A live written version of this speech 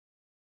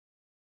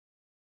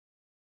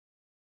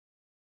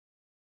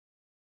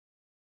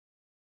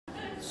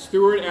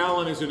Stuart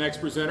Allen is an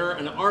ex-presenter,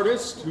 an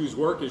artist whose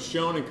work is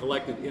shown and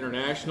collected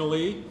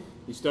internationally.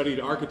 He studied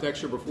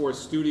architecture before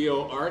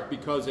studio art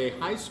because a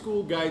high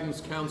school guidance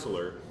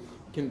counselor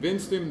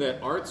convinced him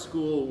that art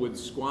school would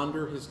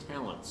squander his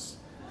talents.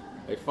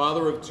 A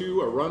father of two,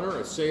 a runner,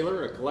 a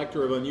sailor, a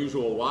collector of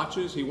unusual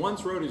watches, he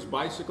once rode his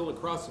bicycle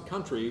across the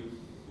country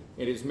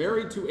and is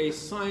married to a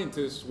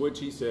scientist, which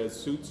he says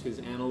suits his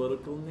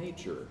analytical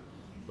nature.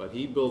 But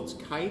he builds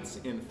kites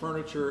and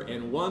furniture,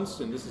 and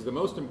once, and this is the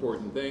most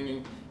important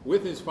thing,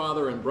 with his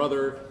father and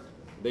brother,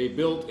 they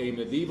built a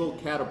medieval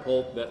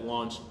catapult that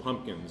launched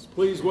pumpkins.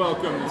 Please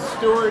welcome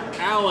Stuart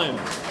Allen.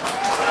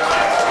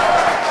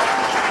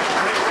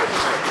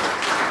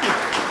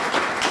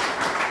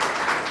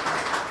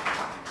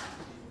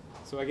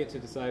 So I get to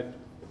decide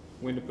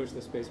when to push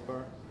the space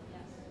bar?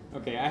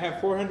 Okay, I have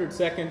 400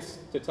 seconds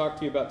to talk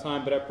to you about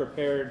time, but I've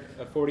prepared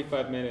a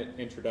 45-minute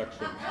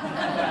introduction.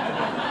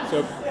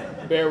 So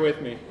bear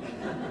with me.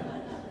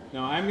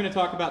 Now, I'm going to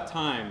talk about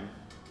time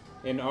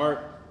in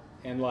art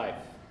and life.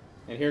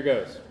 And here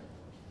goes.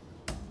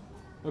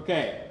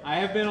 Okay, I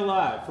have been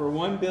alive for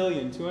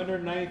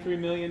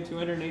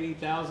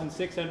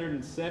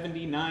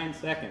 1,293,280,679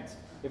 seconds.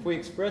 If we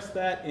express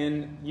that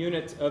in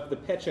units of the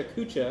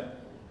PechaKucha,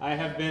 I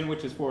have been,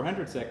 which is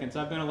 400 seconds,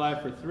 I've been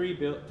alive for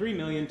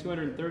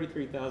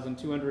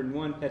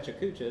 3,233,201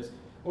 PechaKuchas,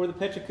 or the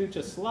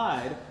PechaKucha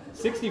slide,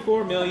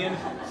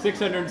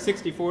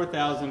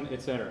 64,664,000,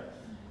 etc.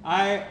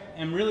 I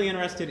am really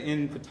interested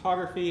in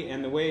photography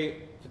and the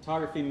way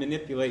photography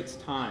manipulates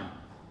time.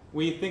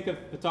 We think of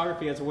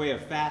photography as a way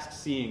of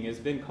fast seeing. It's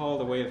been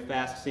called a way of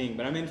fast seeing,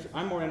 but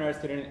I'm more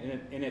interested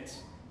in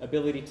its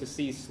ability to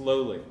see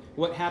slowly.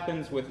 What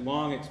happens with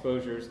long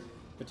exposures?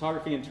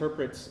 Photography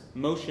interprets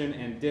motion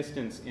and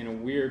distance in a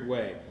weird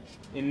way.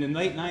 In the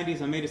late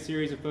 90s, I made a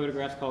series of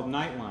photographs called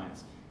Night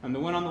Lines. On the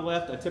one on the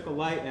left, I took a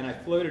light and I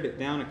floated it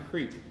down a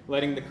creek,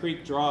 letting the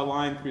creek draw a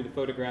line through the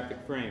photographic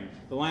frame.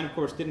 The line, of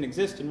course, didn't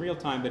exist in real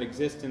time, but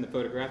exists in the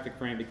photographic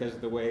frame because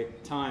of the way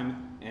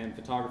time and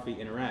photography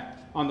interact.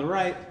 On the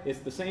right,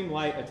 it's the same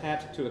light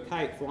attached to a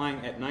kite flying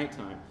at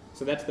nighttime.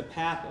 So that's the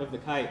path of the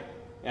kite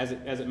as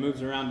it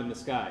moves around in the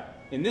sky.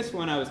 In this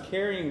one, I was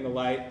carrying the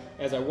light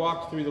as I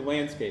walked through the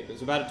landscape. It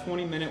was about a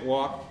 20-minute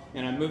walk,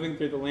 and I'm moving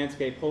through the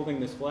landscape holding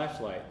this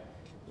flashlight.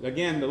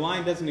 Again, the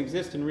line doesn't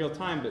exist in real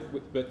time,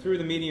 but through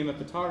the medium of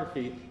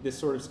photography, this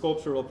sort of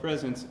sculptural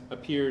presence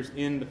appears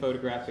in the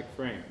photographic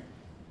frame.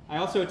 I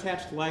also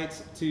attached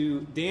lights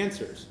to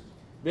dancers.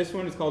 This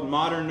one is called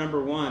Modern No.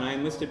 1. I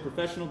enlisted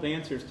professional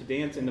dancers to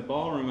dance in the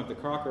ballroom of the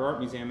Crocker Art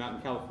Museum out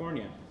in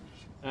California.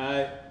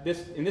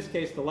 In this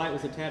case, the light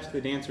was attached to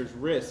the dancer's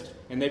wrist,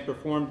 and they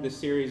performed this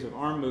series of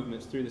arm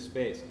movements through the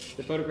space.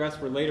 The photographs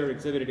were later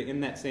exhibited in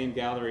that same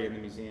gallery in the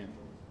museum.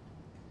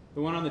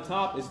 The one on the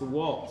top is the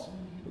waltz.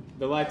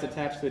 The light's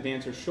attached to the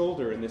dancer's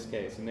shoulder in this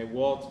case, and they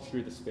waltz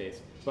through the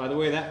space. By the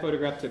way, that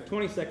photograph took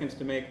 20 seconds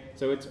to make,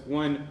 so it's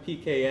 1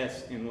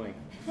 PKS in length.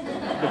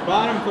 The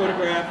bottom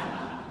photograph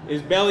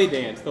is belly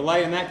dance. The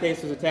light in that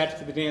case is attached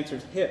to the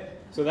dancer's hip.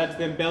 So that's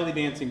them belly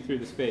dancing through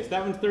the space.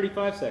 That one's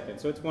 35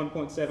 seconds, so it's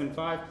 1.75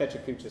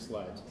 PechaKucha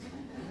slides.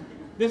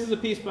 This is a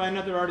piece by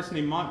another artist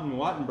named Martin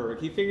Wattenberg.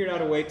 He figured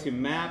out a way to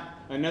map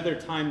another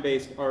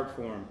time-based art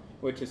form,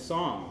 which is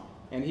song.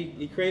 And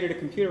he created a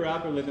computer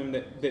algorithm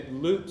that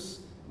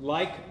loops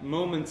like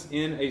moments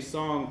in a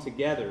song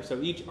together. So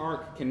each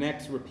arc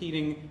connects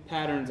repeating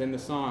patterns in the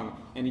song,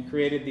 and he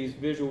created these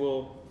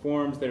visual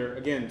forms that are,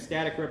 again,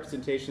 static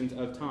representations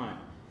of time.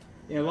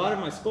 In a lot of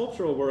my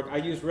sculptural work, I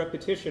use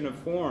repetition of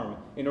form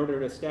in order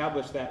to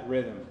establish that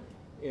rhythm.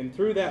 And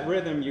through that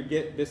rhythm, you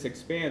get this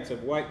expanse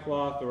of white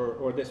cloth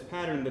or this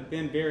pattern that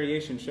then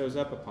variation shows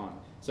up upon.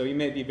 So you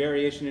may be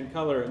variation in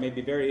color, it may be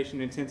variation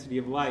in intensity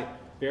of light,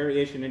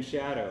 variation in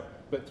shadow.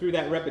 But through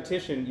that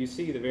repetition, you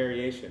see the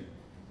variation.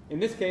 In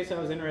this case, I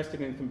was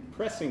interested in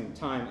compressing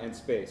time and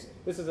space.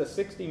 This is a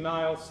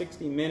 60-mile,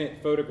 60-minute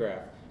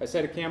photograph. I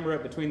set a camera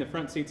up between the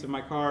front seats of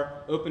my car,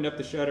 opened up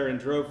the shutter, and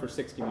drove for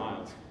 60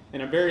 miles.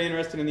 And I'm very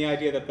interested in the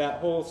idea that that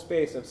whole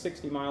space of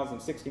 60 miles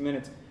and 60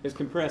 minutes is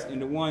compressed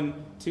into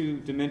one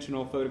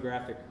two-dimensional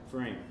photographic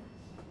frame.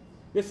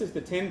 This is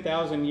the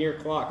 10,000-year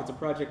clock. It's a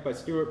project by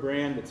Stuart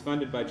Brand that's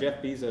funded by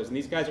Jeff Bezos. And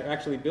these guys are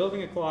actually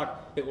building a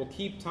clock that will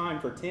keep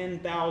time for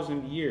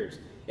 10,000 years.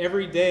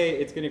 Every day,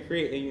 it's going to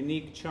create a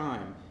unique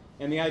chime.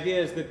 And the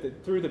idea is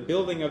that through the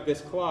building of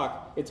this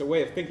clock, it's a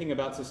way of thinking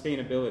about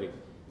sustainability.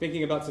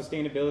 Thinking about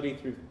sustainability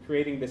through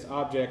creating this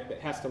object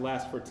that has to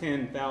last for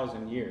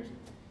 10,000 years.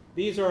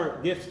 These are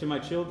gifts to my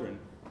children.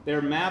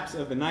 They're maps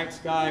of the night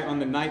sky on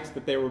the nights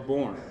that they were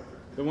born.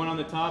 The one on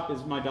the top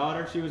is my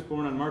daughter. She was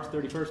born on March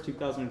 31st,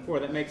 2004.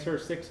 That makes her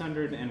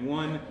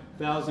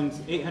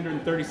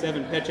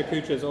 601,837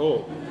 PechaKuchas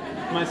old.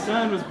 My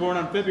son was born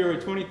on February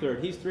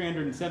 23rd. He's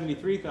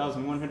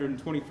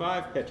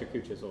 373,125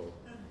 PechaKuchas old.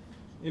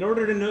 In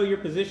order to know your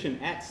position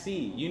at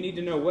sea, you need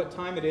to know what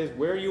time it is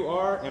where you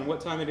are and what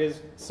time it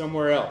is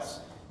somewhere else.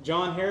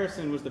 John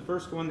Harrison was the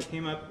first one that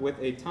came up with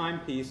a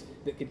timepiece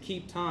that could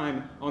keep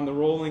time on the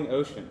rolling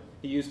ocean.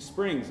 He used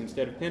springs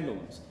instead of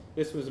pendulums.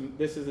 This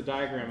is a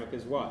diagram of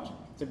his watch.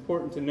 It's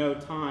important to know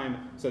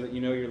time so that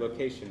you know your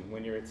location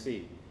when you're at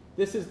sea.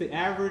 This is the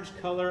average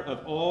color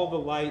of all the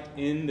light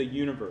in the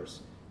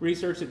universe.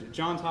 Researchers at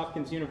Johns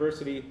Hopkins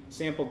University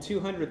sampled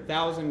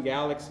 200,000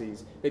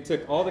 galaxies. They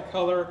took all the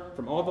color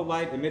from all the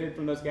light emitted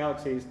from those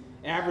galaxies,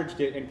 averaged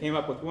it, and came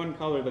up with one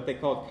color that they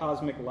called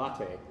cosmic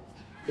latte.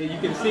 You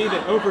can see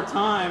that over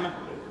time,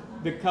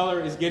 the color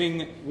is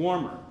getting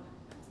warmer.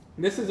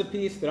 This is a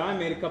piece that I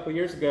made a couple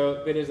years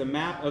ago that is a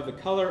map of the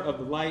color of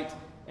the light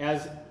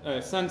as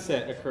a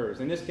sunset occurs.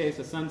 In this case,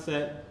 a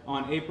sunset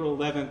on April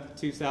 11th,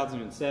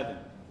 2007.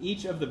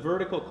 Each of the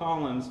vertical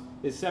columns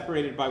is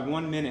separated by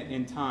 1 minute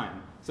in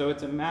time. So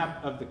it's a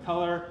map of the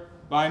color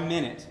by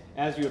minute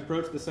as you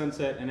approach the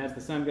sunset and as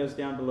the sun goes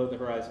down below the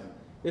horizon.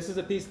 This is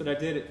a piece that I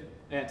did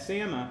at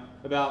SAMA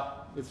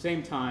about the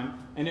same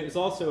time, and it was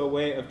also a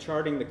way of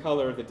charting the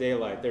color of the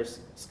daylight. There's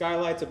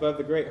skylights above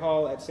the Great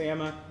Hall at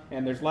SAMA,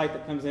 and there's light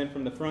that comes in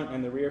from the front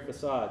and the rear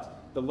facades.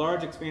 The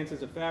large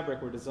expanses of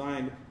fabric were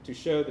designed to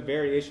show the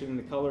variation in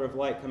the color of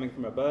light coming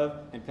from above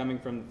and coming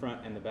from the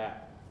front and the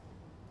back.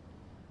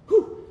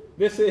 Whew.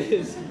 This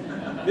is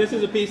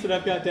a piece that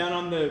I've got down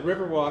on the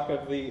Riverwalk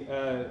of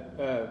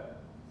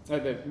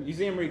the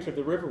Museum Reach of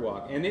the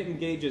Riverwalk, and it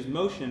engages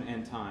motion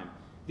and time.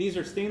 These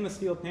are stainless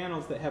steel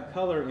panels that have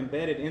color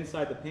embedded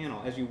inside the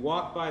panel. As you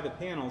walk by the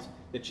panels,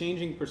 the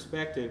changing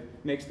perspective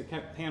makes the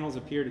panels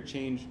appear to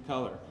change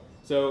color.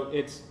 So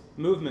it's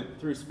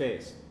movement through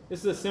space. This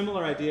is a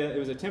similar idea. It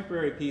was a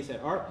temporary piece at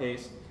Art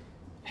Pace,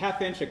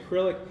 half-inch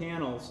acrylic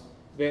panels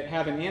that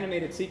have an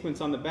animated sequence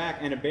on the back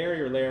and a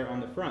barrier layer on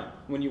the front.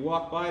 When you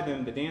walk by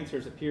them, the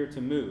dancers appear to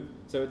move.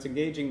 So it's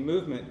engaging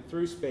movement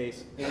through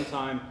space and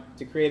time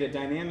to create a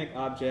dynamic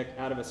object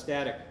out of a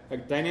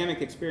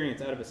dynamic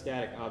experience out of a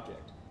static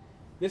object.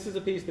 This is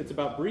a piece that's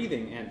about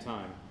breathing and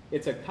time.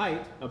 It's a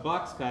kite, a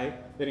box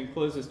kite, that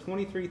encloses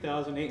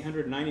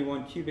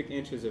 23,891 cubic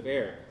inches of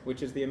air,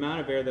 which is the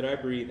amount of air that I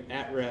breathe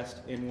at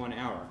rest in 1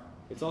 hour.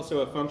 It's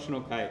also a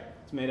functional kite.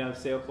 It's made out of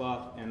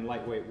sailcloth and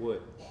lightweight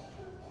wood.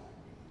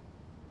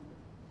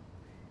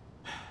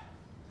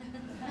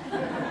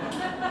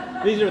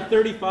 These are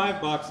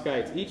 35 box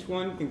kites. Each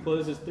one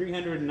encloses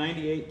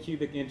 398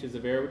 cubic inches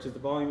of air, which is the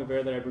volume of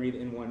air that I breathe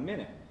in 1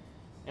 minute.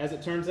 As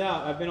it turns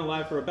out, I've been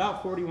alive for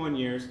about 41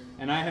 years,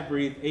 and I have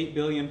breathed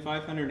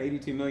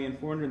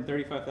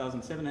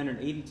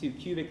 8,582,435,782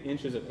 cubic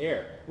inches of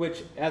air,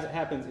 which, as it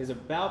happens, is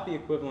about the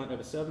equivalent of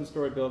a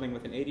 7-story building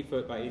with an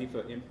 80-foot by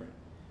 80-foot imprint.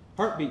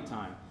 Heartbeat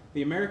time.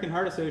 The American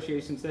Heart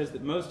Association says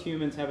that most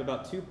humans have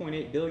about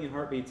 2.8 billion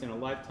heartbeats in a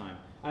lifetime.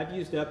 I've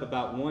used up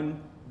about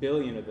 1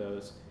 billion of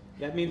those.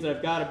 That means that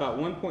I've got about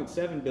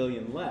 1.7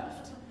 billion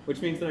left, which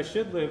means that I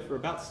should live for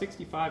about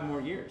 65 more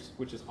years,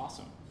 which is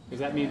awesome, because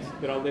that means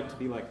that I'll live to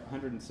be like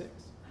 106.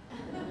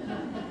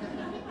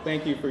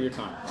 Thank you for your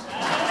time.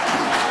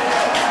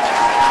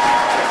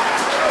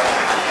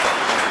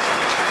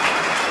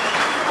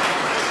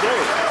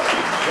 Great.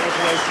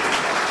 Congratulations.